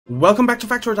Welcome back to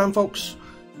Factory Time, folks.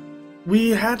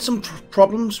 We had some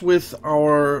problems with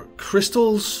our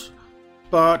crystals,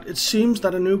 but it seems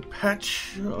that a new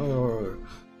patch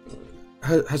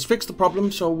has fixed the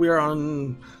problem, so we are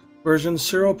on version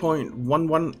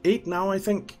 0.118 now, I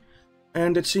think,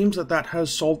 and it seems that that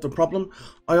has solved the problem.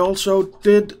 I also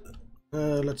did,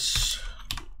 let's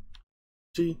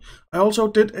see, I also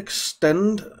did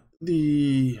extend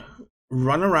the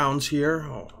runarounds here,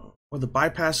 or the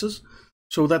bypasses,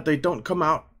 so that they don't come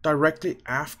out directly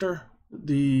after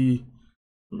the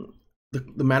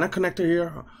mana connector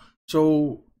here,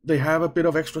 so they have a bit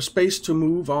of extra space to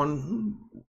move on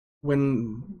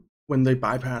when they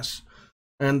bypass,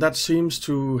 and that seems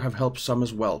to have helped some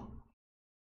as well.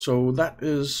 So that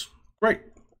is great.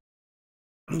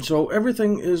 So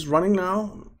everything is running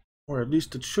now, or at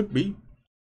least it should be,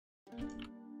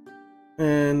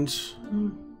 and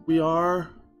we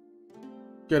are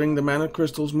getting the mana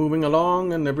crystals moving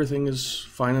along, and everything is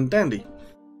fine and dandy.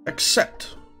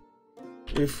 Except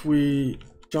if we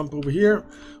jump over here,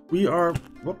 we are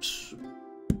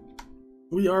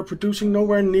producing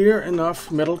nowhere near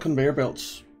enough metal conveyor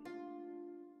belts.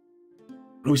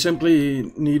 We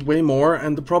simply need way more,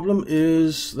 and the problem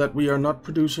is that we are not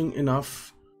producing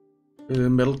enough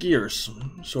metal gears.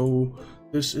 So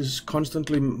this is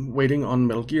constantly waiting on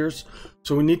metal gears.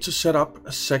 So we need to set up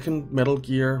a second metal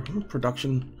gear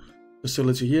production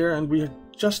facility here, and we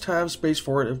just have space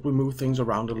for it if we move things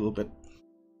around a little bit.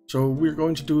 So we're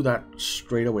going to do that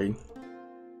straight away.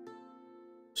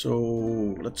 So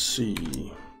let's see.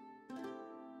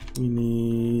 We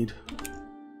need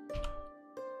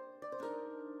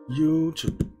you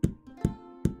to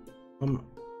come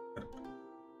a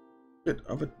bit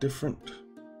of a different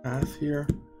path here.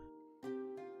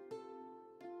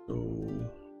 So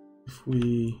if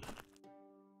we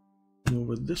come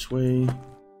over this way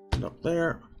and up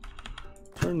there,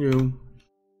 turn you,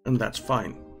 and that's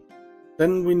fine.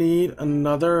 Then we need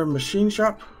another machine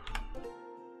shop,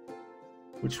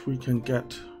 which we can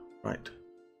get right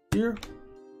here,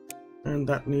 and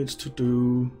that needs to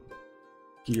do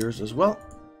gears as well.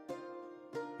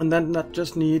 And then that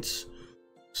just needs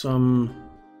some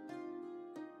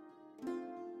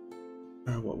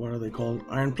what are they called?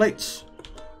 Iron plates.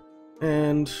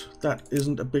 And that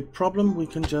isn't a big problem. We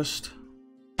can just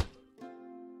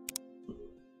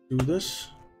do this.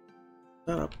 Is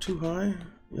that up too high?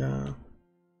 Yeah.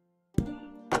 So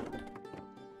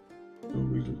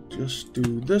we just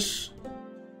do this,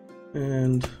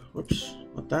 and whoops,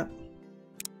 not that.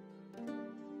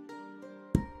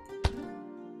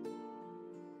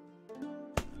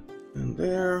 And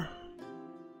there.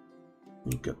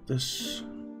 We'll get this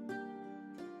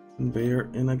conveyor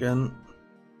in again.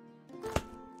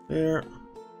 There.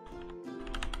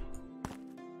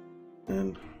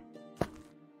 And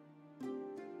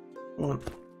one.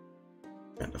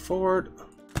 Can't afford.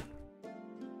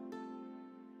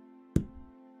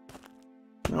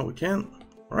 Now we can.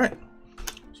 Alright.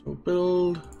 So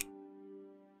build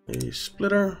a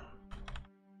splitter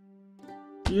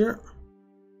here.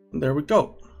 And there we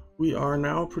go. We are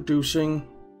now producing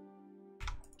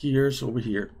gears over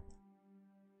here.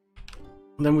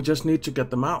 And then we just need to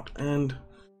get them out and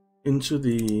into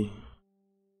the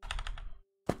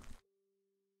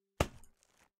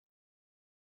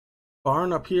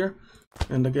barn up here.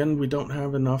 And again, we don't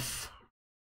have enough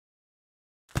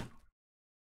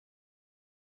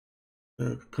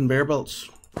conveyor belts,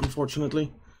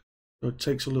 unfortunately, so it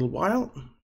takes a little while,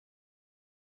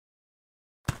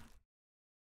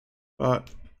 but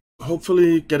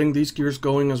hopefully getting these gears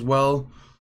going as well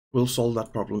will solve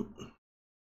that problem.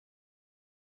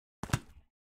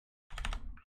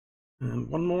 And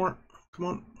one more, come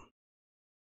on,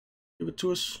 give it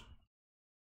to us,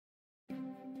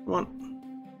 come on,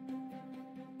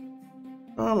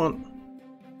 come on.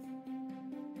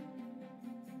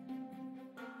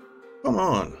 Come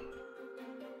on.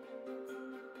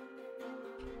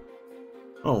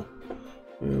 Oh,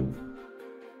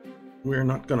 we're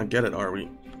not gonna get it, are we?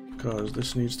 Because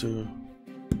this needs to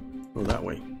go that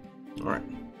way. All right.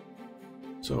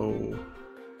 So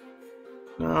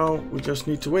now we just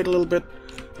need to wait a little bit.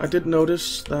 I did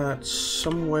notice that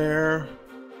somewhere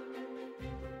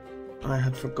I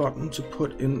had forgotten to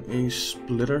put in a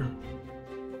splitter.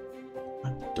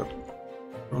 I don't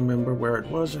remember where it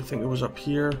was. I think it was up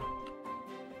here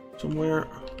somewhere.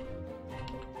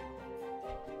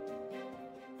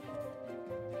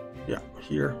 Yeah,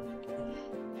 here.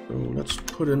 So let's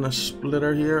put in a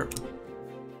splitter here.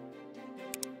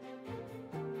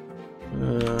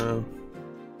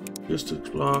 Logistics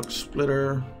block,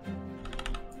 splitter,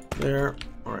 there.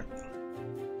 All right.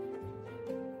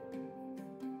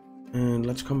 And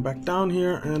let's come back down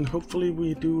here, and hopefully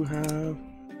we do have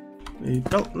a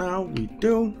belt now. We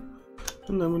do.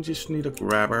 And then we just need a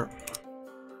grabber.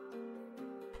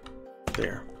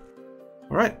 There.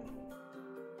 Alright.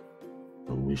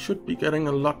 So we should be getting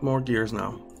a lot more gears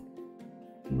now.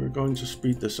 We're going to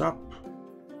speed this up,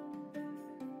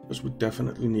 because we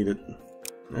definitely need it.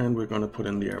 And we're going to put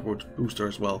in the air booster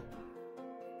as well.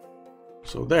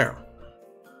 So there.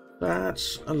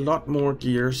 That's a lot more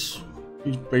gears.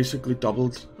 We basically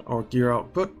doubled our gear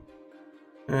output.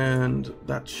 And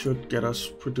that should get us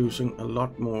producing a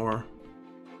lot more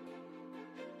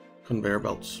conveyor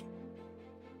belts.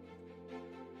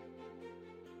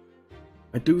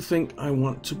 I do think I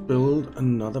want to build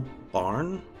another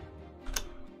barn.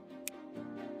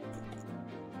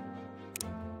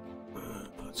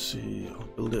 Let's see, I'll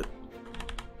build it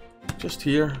just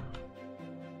here.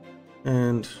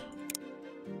 And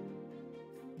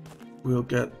we'll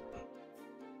get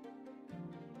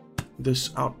this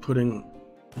outputting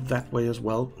that way as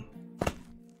well.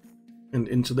 And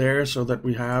into there, so that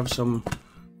we have some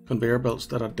conveyor belts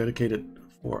that are dedicated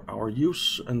for our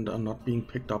use and are not being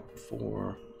picked up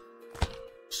for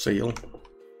sale.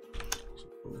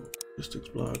 So, logistics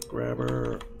block,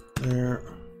 grabber, there.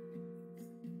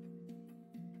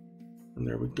 And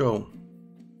there we go.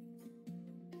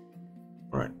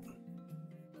 Alright.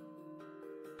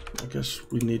 I guess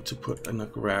we need to put in a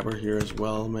grabber here as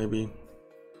well, maybe.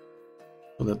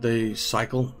 So that they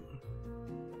cycle.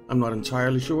 I'm not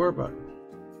entirely sure, but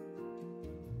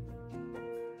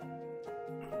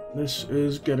this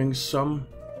is getting some.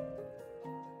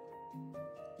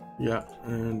 Yeah,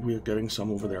 and we're getting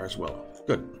some over there as well.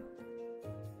 Good.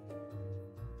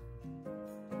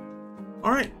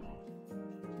 Alright.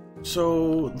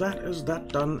 So that is that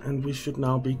done, and we should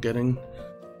now be getting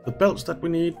the belts that we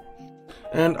need.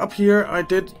 And up here I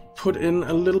did put in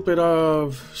a little bit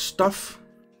of stuff.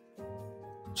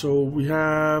 So we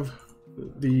have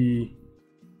the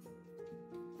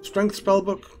strength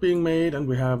spellbook being made, and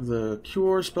we have the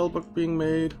cure spellbook being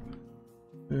made,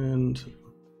 and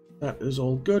that is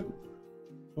all good.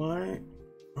 Why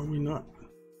are we not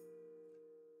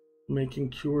making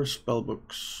cure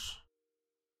spellbooks?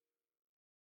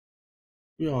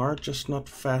 We are, just not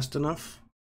fast enough.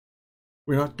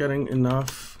 We're not getting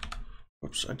enough.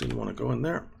 Oops, I didn't want to go in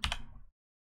there.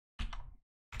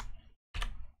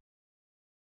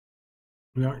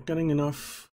 We aren't getting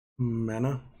enough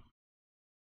mana.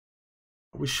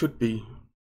 We should be.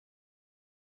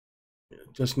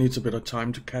 It just needs a bit of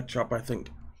time to catch up, I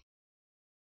think.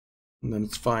 And then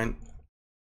it's fine.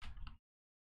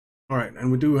 Alright,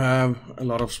 and we do have a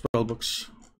lot of spellbooks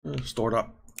stored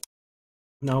up.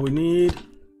 Now we need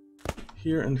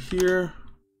here and here.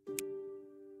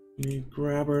 We need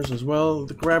grabbers as well.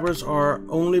 The grabbers are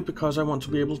only because I want to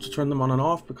be able to turn them on and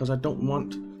off, because I don't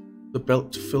want the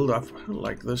belt filled up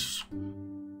like this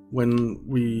when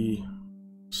we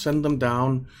send them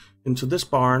down into this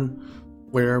barn,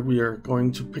 where we are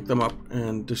going to pick them up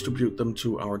and distribute them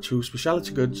to our 2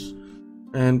 specialty goods.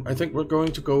 And I think we're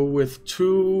going to go with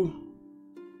 2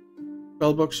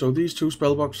 spellbooks. So these 2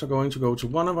 spellbooks are going to go to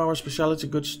one of our specialty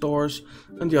goods stores,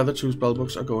 and the other 2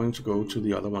 spellbooks are going to go to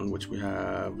the other one, which we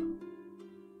have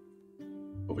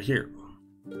over here.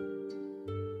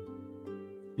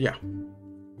 Yeah.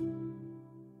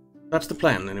 That's the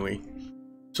plan, anyway.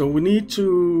 So we need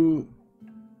to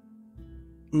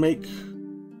make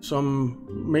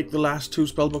the last 2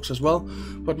 spellbooks as well,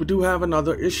 but we do have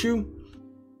another issue,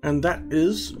 and that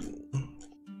is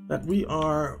that we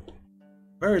are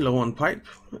very low on pipe,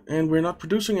 and we're not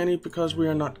producing any because we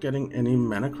are not getting any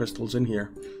mana crystals in here.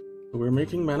 So we're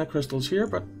making mana crystals here,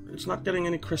 but it's not getting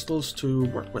any crystals to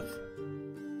work with.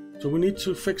 So we need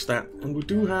to fix that, and we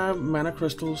do have mana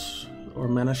crystals or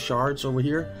mana shards over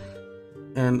here,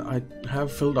 and I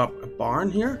have filled up a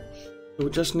barn here. So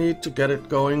we just need to get it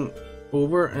going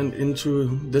over and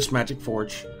into this magic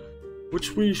forge,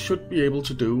 which we should be able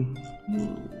to do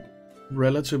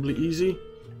relatively easy.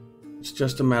 It's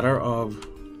just a matter of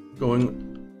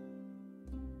going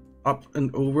up and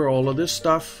over all of this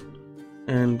stuff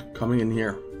and coming in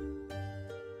here.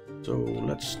 So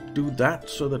let's do that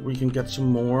so that we can get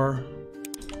some more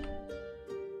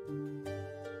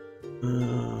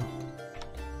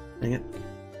dang it.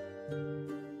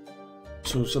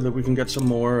 So that we can get some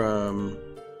more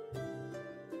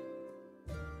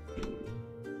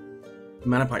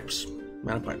mana pipes.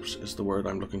 Mana pipes is the word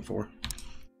I'm looking for.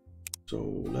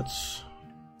 So let's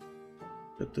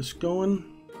get this going.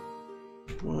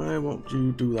 Why won't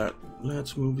you do that?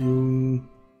 Let's move you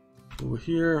over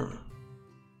here.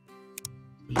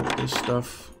 Delete this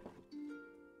stuff.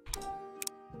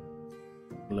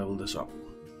 Level this up.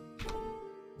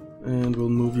 and we'll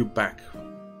move you back.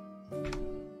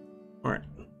 Alright,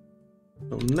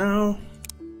 so now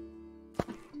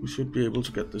we should be able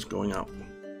to get this going out.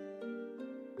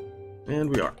 And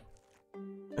we are.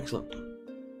 Excellent.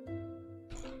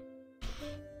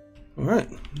 Alright.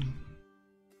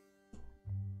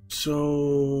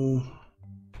 So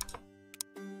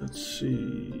let's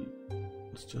see.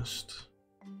 Let's just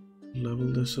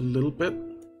level this a little bit.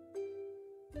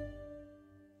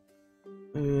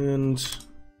 And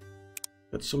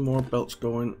get some more belts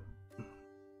going. I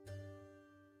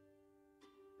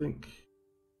think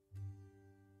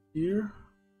here.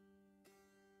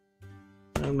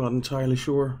 I'm not entirely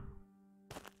sure.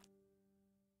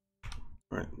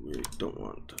 Right, we don't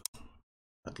want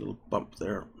that little bump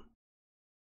there.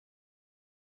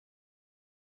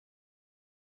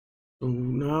 So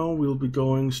now we'll be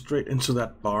going straight into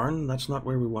that barn. That's not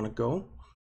where we want to go.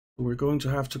 We're going to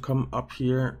have to come up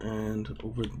here and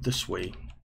over this way.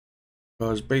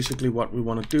 Because basically what we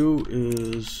want to do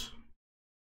is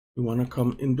we want to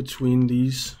come in between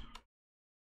these.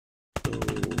 So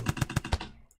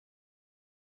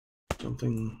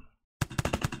something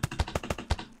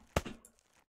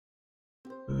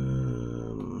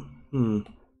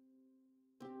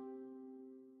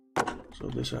so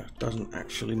this doesn't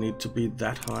actually need to be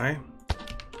that high.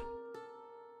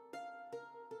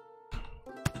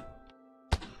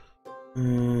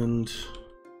 And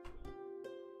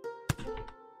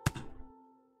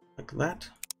like that.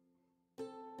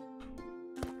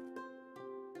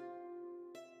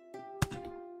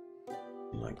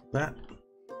 Like that.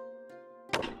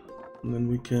 And then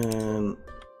we can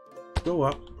go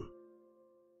up.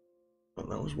 But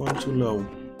that was one too low.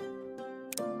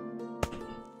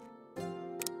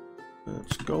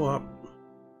 Let's go up.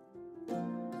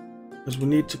 Because we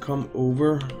need to come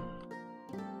over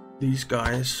these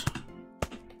guys.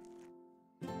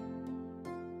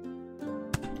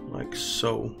 Like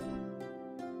so.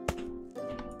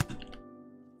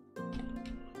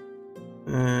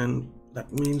 And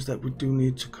that means that we do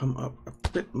need to come up a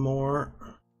bit more.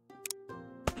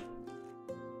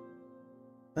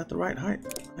 Is that the right height?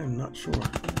 I'm not sure.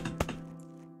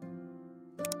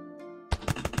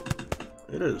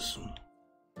 It is.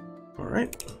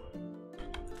 Alright.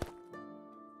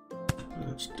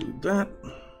 Let's do that.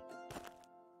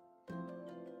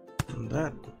 And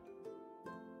that.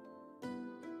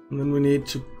 And then we need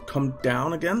to come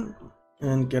down again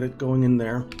and get it going in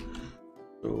there.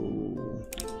 So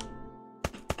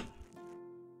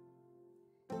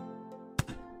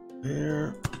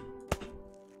there.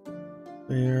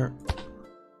 There.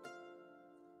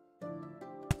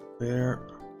 There.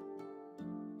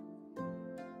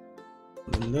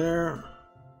 And there.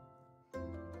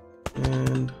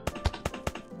 And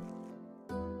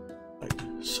like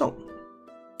so.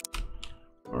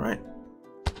 All right.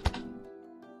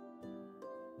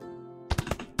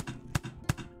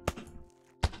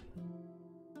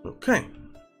 Okay.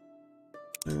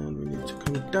 And we need to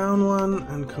come down one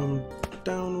and come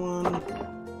down one.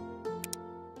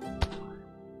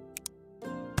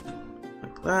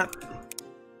 Like that.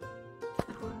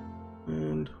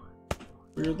 And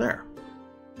we're there.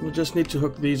 We just need to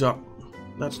hook these up.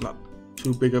 That's not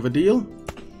too big of a deal.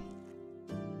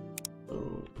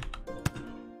 So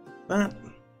that.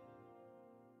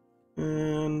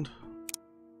 And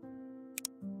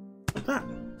like that.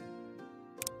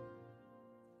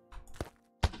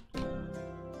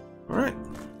 All right.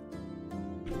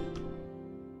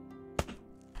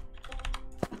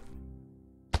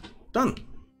 Done.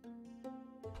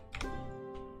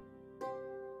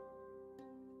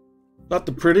 Not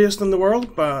the prettiest in the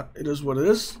world, but it is what it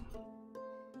is.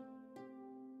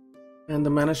 And the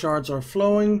mana shards are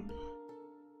flowing.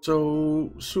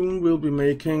 So soon we'll be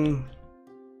making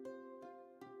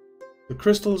the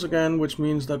crystals again, which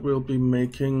means that we'll be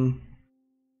making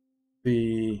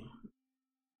the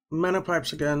mana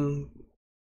pipes again,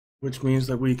 which means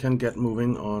that we can get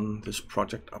moving on this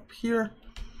project up here.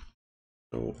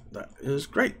 So that is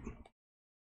great.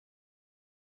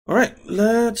 All right,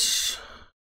 let's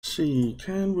see.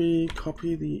 Can we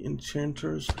copy the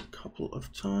enchanters a couple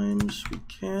of times? We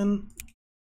can.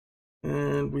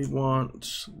 And we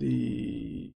want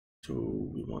the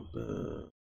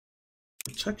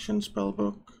protection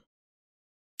spellbook,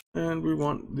 and we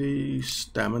want the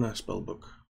stamina spellbook.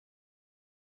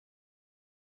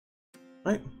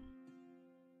 Right?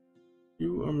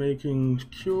 You are making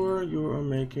cure, you are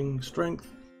making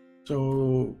strength,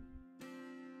 so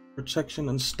protection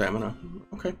and stamina.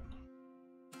 Okay,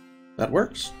 that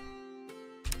works.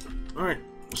 All right,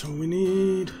 so we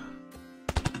need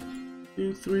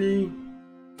you three.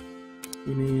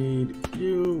 We need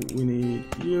you. We need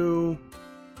you.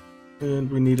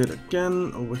 And we need it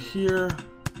again over here.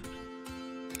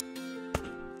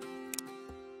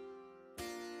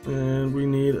 And we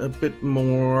need a bit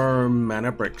more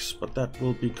mana bricks, but that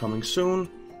will be coming soon.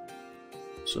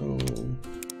 So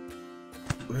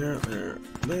there, there,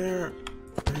 there,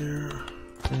 there,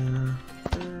 there,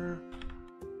 there.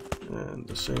 And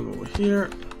the same over here.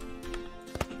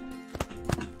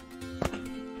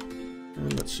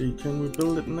 And let's see, can we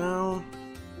build it now?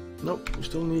 Nope, we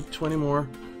still need 20 more.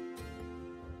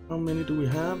 How many do we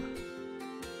have?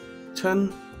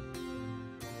 10.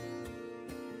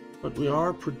 But we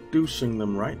are producing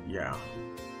them, right? Yeah.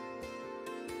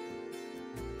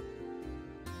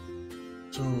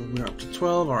 So we're up to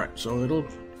 12. Alright, so it'll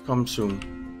come soon.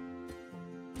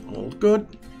 All good.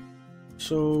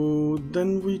 So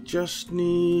then we just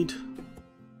need...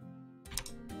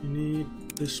 We need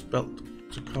this belt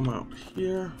to come out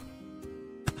here.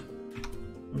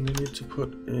 And we need to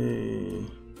put a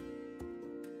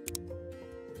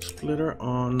splitter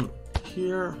on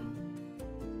here.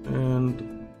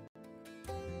 And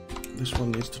this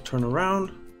one needs to turn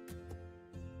around.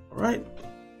 Alright.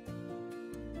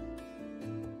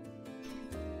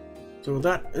 So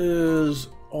that is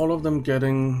all of them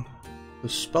getting the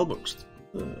spell books,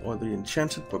 or the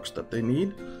enchanted books that they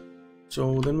need.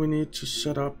 So then we need to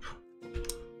set up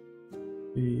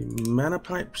the mana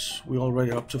pipes. We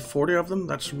already up to 40 of them.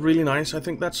 That's really nice. I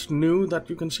think that's new, that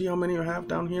you can see how many you have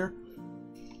down here.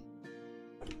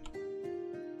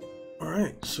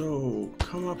 Alright, so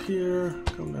come up here,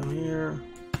 come down here,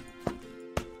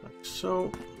 like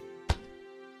so.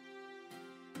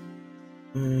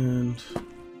 And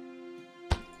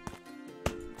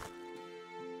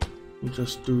we'll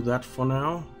just do that for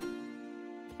now.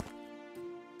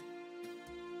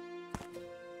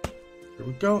 There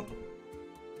we go.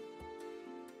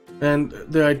 And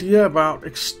the idea about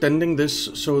extending this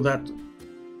so that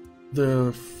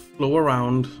the flow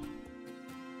around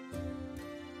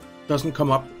doesn't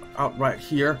come up out right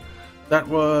here, that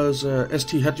was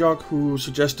STHedgeHog who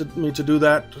suggested me to do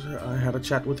that. I had a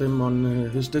chat with him on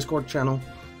his Discord channel,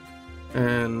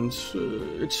 and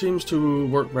it seems to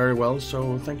work very well,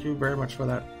 so thank you very much for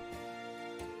that.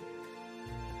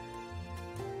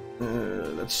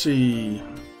 Let's see.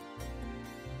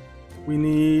 We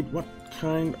need what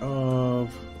kind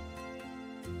of...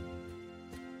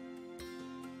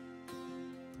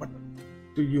 What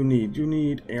do you need? You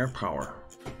need air power.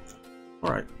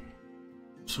 Alright.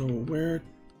 So where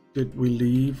did we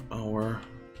leave our...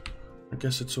 I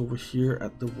guess it's over here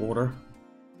at the water.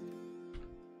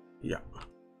 Yeah.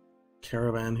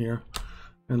 Caravan here.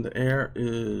 And the air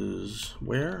is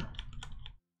where?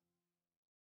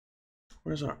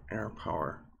 Where's our air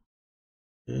power?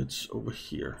 It's over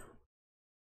here.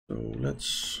 So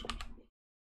let's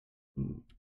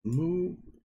move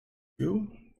you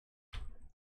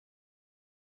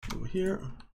over here.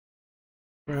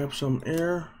 Grab some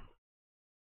air.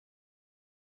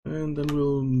 And then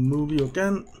we'll move you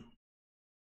again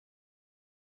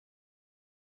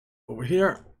over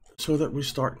here, so that we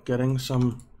start getting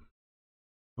some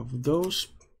of those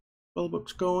spell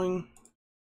books going.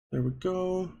 There we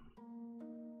go.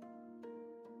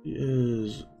 He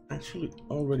is actually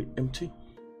already empty.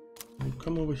 We'll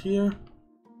come over here.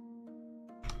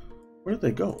 Where'd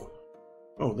they go?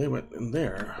 Oh, they went in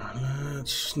there.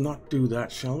 Let's not do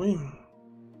that, shall we?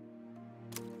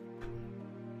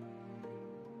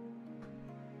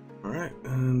 Alright,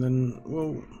 and then,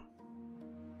 whoa,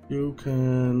 you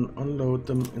can unload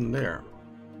them in there.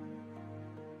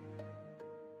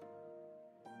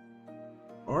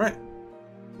 Alright,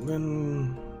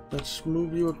 then let's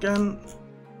move you again.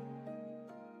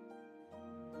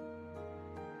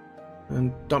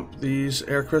 And dump these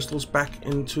air crystals back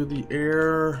into the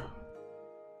air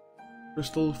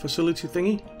crystal facility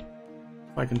thingy.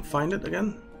 If I can find it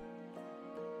again.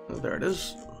 Oh, there it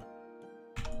is.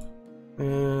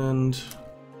 And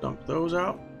dump those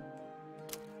out.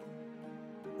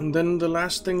 And then the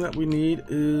last thing that we need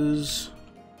is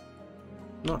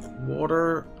not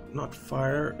water, not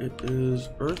fire, it is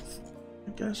earth,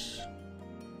 I guess.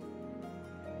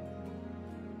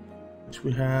 Which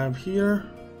we have here.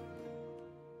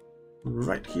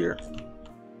 Right here.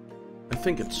 I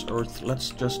think it's earth. Let's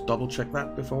just double check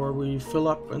that before we fill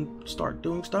up and start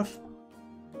doing stuff.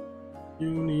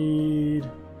 You need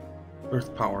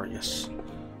earth power, yes.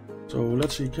 So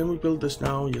let's see, can we build this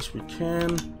now? Yes, we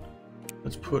can.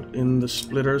 Let's put in the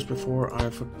splitters before I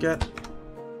forget.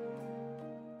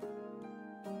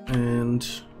 And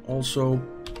also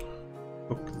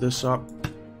hook this up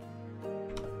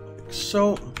like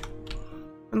so.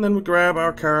 And then we grab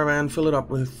our caravan, fill it up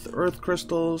with earth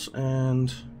crystals,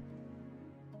 and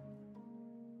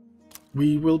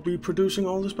we will be producing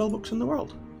all the spellbooks in the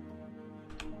world.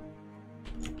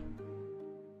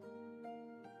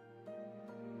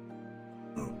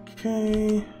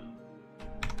 Okay.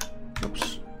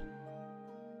 Oops.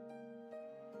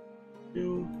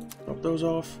 You drop those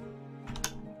off.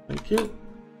 Thank you.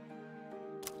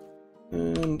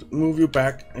 And move you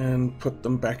back and put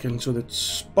them back into the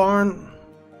barn.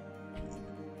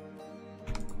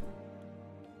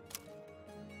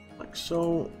 Like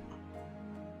so.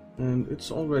 And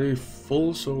it's already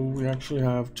full, so we actually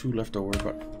have 2 left over,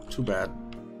 but too bad.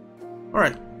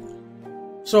 Alright.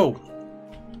 So,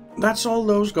 that's all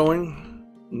those going.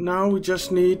 Now we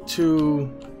just need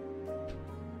to...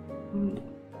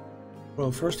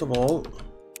 Well, first of all,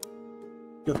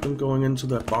 get them going into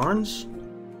the barns.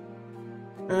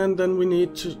 And then we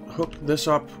need to hook this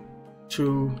up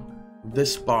to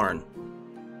this barn,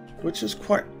 which is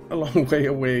quite a long way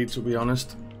away, to be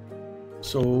honest.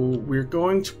 So we're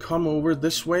going to come over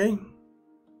this way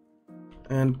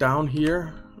and down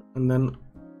here and then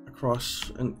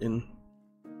across and in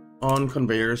on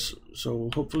conveyors. So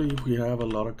hopefully we have a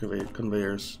lot of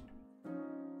conveyors.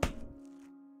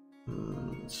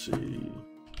 Let's see.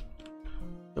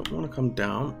 Don't want to come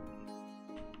down.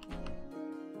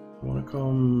 I want to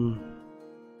come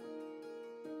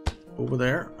over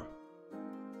there.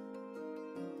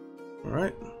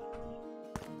 Alright.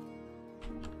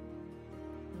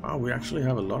 Wow, we actually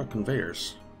have a lot of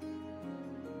conveyors.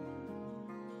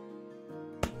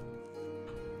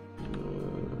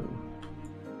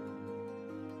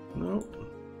 No.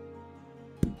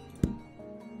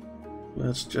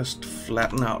 Let's just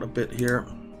flatten out a bit here.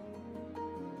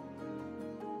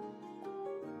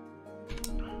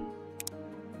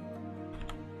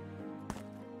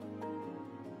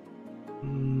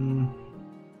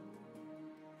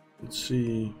 Let's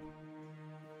see,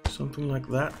 something like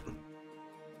that.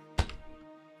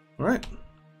 All right.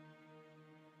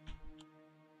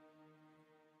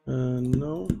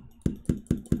 No,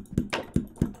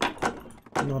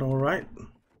 not all right.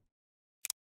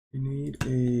 We need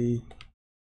a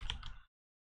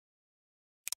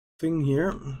thing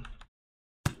here,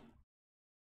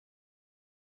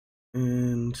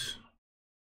 and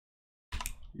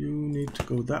you need to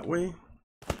go that way.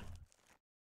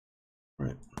 All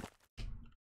right.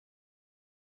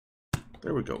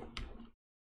 There we go.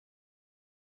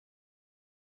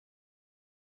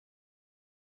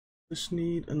 Just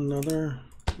need another.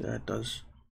 Yeah, it does.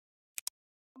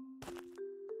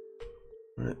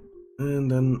 All right,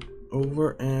 and then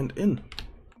over and in.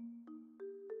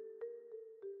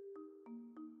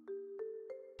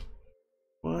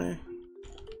 Why?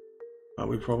 Oh,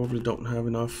 we probably don't have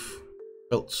enough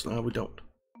belts. No, we don't.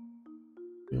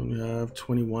 We only have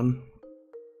 21.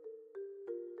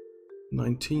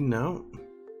 19 now.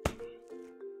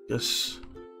 Guess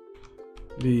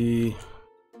the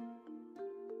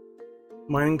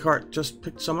mining cart just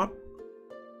picked some up.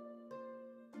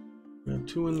 We have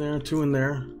 2 in there, 2 in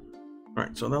there.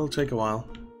 Alright, so that'll take a while.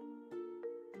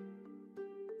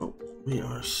 Oh, we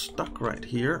are stuck right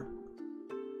here.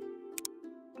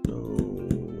 So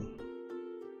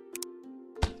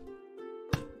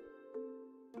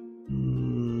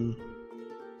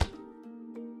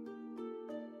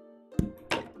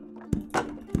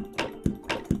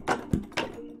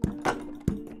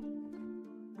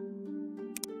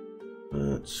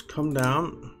let's come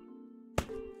down,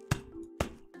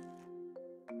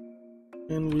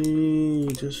 and we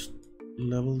just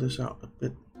level this out a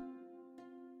bit.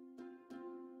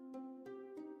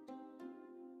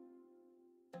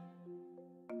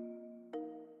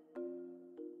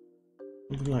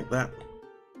 Something like that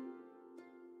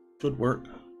should work,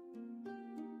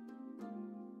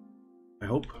 I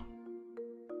hope.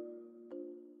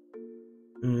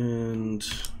 And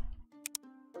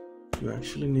you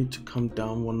actually need to come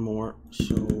down one more,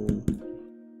 so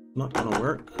not gonna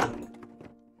work.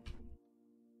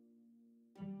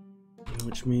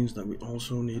 Which means that we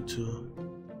also need to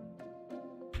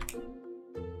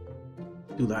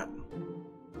do that.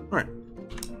 Alright.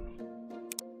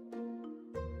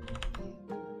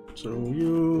 So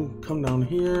you come down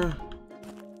here,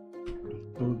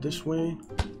 go this way,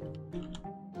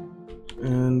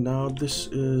 and now this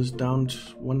is down to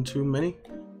 1 too many.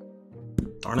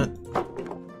 Darn it.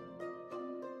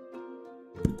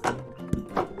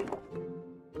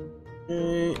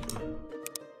 Okay.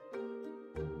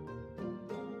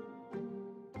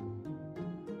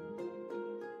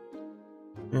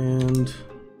 And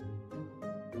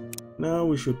now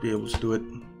we should be able to do it.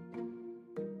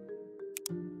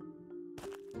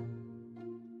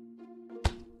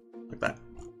 Like that.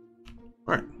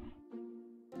 Alright.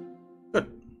 Good.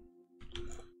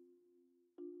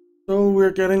 So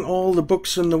we're getting all the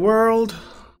books in the world,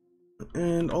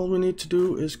 and all we need to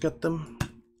do is get them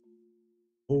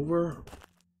over.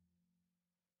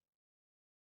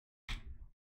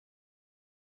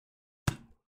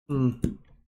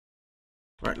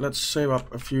 Right, let's save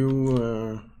up a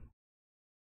few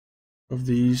of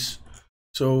these.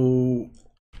 So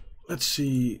let's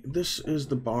see, this is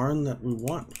the barn that we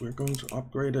want. We're going to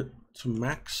upgrade it to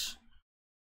max.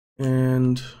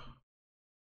 And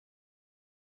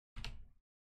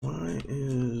why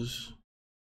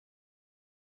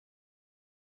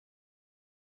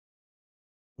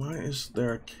is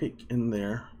there a cake in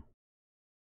there?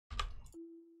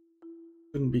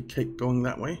 Shouldn't be cake going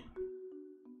that way.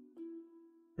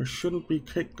 There shouldn't be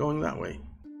cake going that way.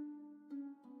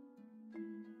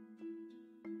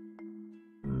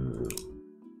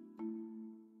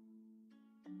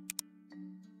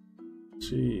 Let's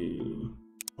see,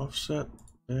 offset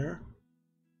there.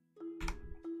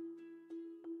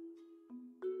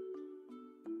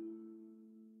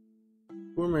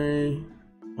 Gourmet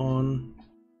on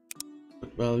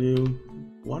value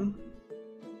 1.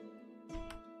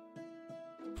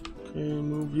 Okay,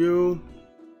 move you.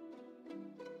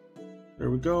 There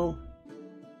we go.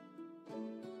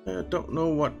 I don't know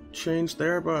what changed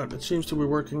there, but it seems to be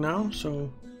working now,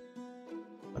 so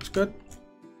that's good.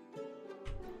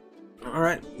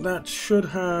 Alright, that should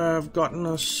have gotten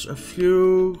us a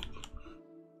few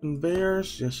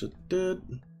conveyors. Yes, it did.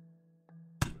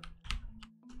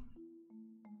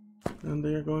 And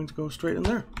they are going to go straight in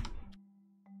there.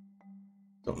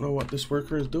 Don't know what this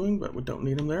worker is doing, but we don't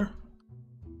need him there.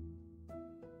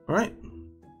 Alright.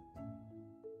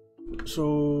 So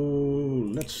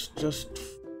let's just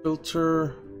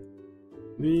filter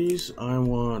these. I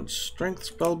want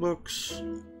strength spellbooks.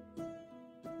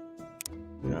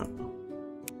 Yeah.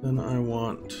 Then I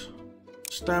want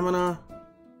stamina,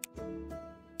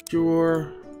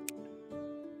 cure,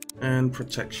 and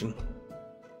protection.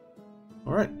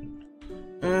 Alright.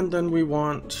 And then we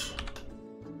want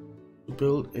to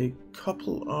build a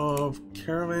couple of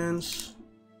caravans.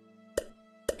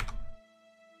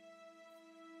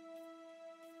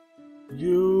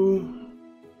 You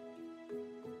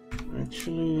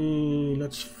actually,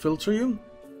 let's filter you.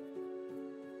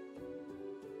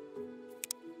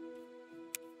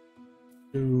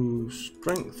 To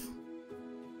strength.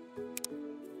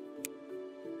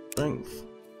 Strength.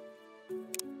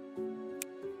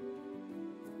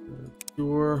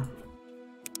 Cure.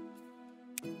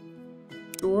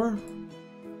 Cure.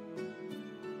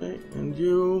 Okay, and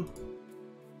you.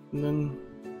 And then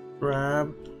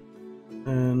grab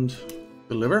and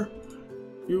deliver.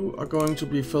 You are going to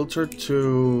be filtered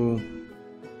to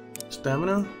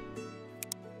stamina.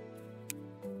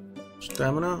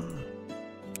 Stamina.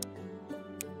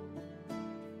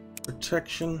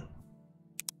 Protection.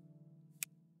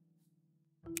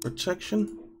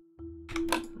 Protection.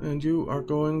 And you are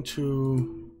going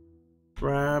to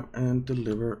grab and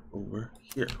deliver over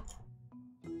here.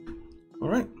 All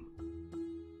right.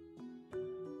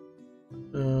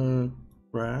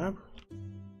 Grab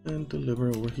and deliver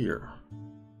over here.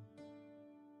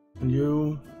 And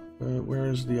you, where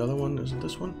is the other one? Is it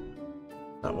this one?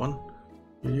 That one.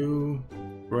 You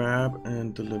grab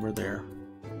and deliver there.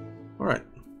 All right.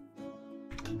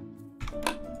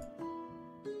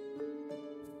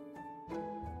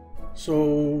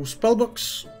 So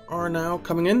spellbooks are now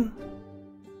coming in,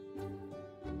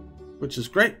 which is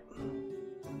great.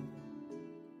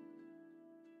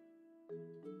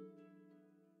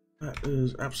 That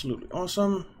is absolutely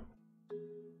awesome.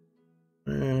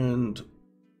 And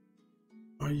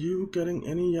are you getting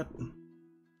any yet?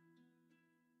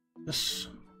 Yes,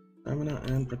 stamina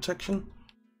and protection.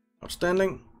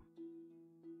 Outstanding.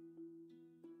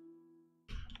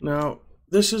 Now,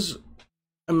 this is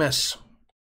a mess.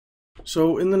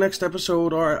 So in the next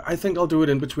episode, or I think I'll do it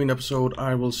in between episode,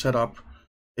 I will set up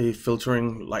a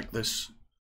filtering like this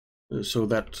so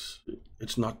that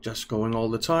it's not just going all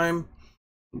the time.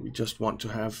 We just want to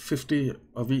have 50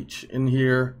 of each in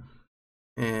here,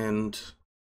 and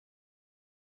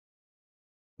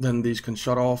then these can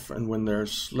shut off, and when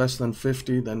there's less than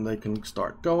 50, then they can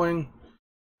start going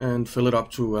and fill it up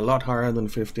to a lot higher than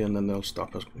 50, and then they'll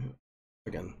stop us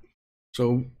again.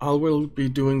 So I will be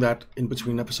doing that in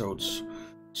between episodes.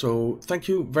 So thank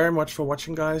you very much for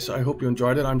watching, guys. I hope you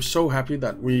enjoyed it. I'm so happy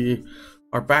that we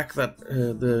are back, that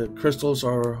the crystals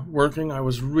are working. I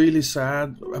was really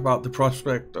sad about the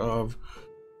prospect of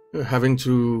having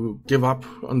to give up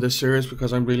on this series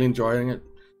because I'm really enjoying it.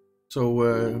 So,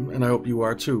 and I hope you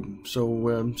are too.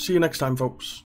 So see you next time, folks.